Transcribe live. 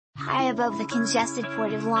above the congested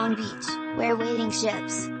port of Long Beach, where waiting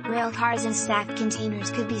ships, rail cars and stacked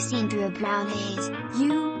containers could be seen through a brown haze.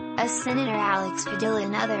 U.S. Senator Alex Padilla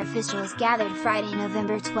and other officials gathered Friday,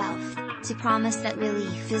 November 12th, to promise that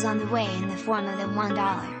relief is on the way in the form of the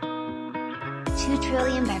 $1.2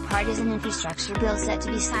 trillion bipartisan infrastructure bill set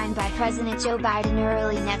to be signed by President Joe Biden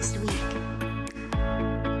early next week.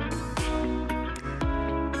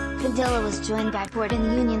 Padilla was joined by port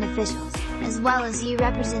and union officials, as well as EU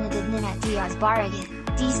Representative Nanette Diaz Barragan,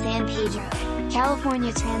 D. San Pedro,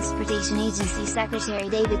 California Transportation Agency Secretary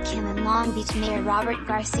David Kim and Long Beach Mayor Robert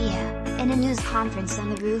Garcia, in a news conference on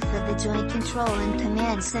the roof of the Joint Control and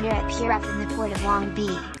Command Center at Pier F in the port of Long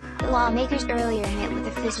Beach. The lawmakers earlier met with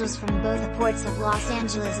officials from both the ports of Los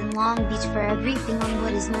Angeles and Long Beach for a briefing on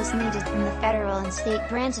what is most needed from the federal and state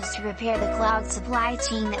branches to repair the clogged supply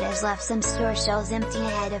chain that has left some store shelves empty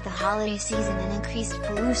ahead of the holiday season and increased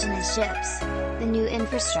pollution at ships. The new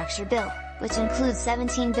infrastructure bill, which includes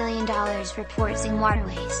 $17 billion for ports and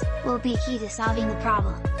waterways, will be key to solving the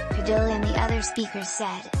problem, Pedro and the other speakers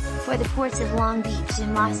said. For the ports of Long Beach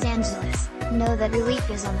and Los Angeles, know that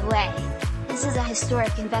relief is on the way. This is a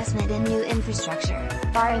historic investment in new infrastructure,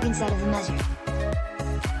 Barragan said of the measure.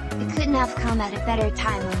 It couldn't have come at a better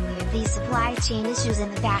time when we have these supply chain issues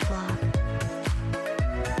in the backlog.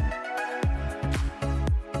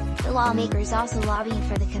 The lawmakers also lobbied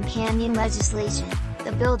for the companion legislation,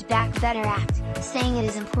 the Build Back Better Act, saying it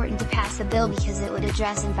is important to pass the bill because it would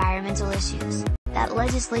address environmental issues. That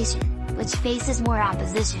legislation, which faces more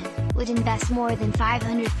opposition, would invest more than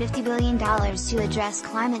 $550 billion to address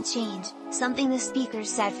climate change, something the speaker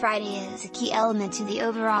said Friday is a key element to the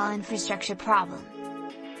overall infrastructure problem.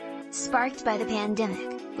 Sparked by the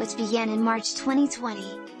pandemic, which began in March 2020,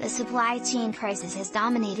 the supply chain crisis has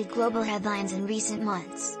dominated global headlines in recent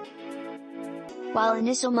months. While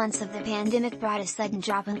initial months of the pandemic brought a sudden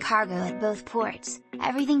drop in cargo at both ports,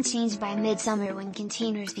 everything changed by mid-summer when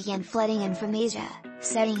containers began flooding in from Asia,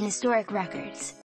 setting historic records.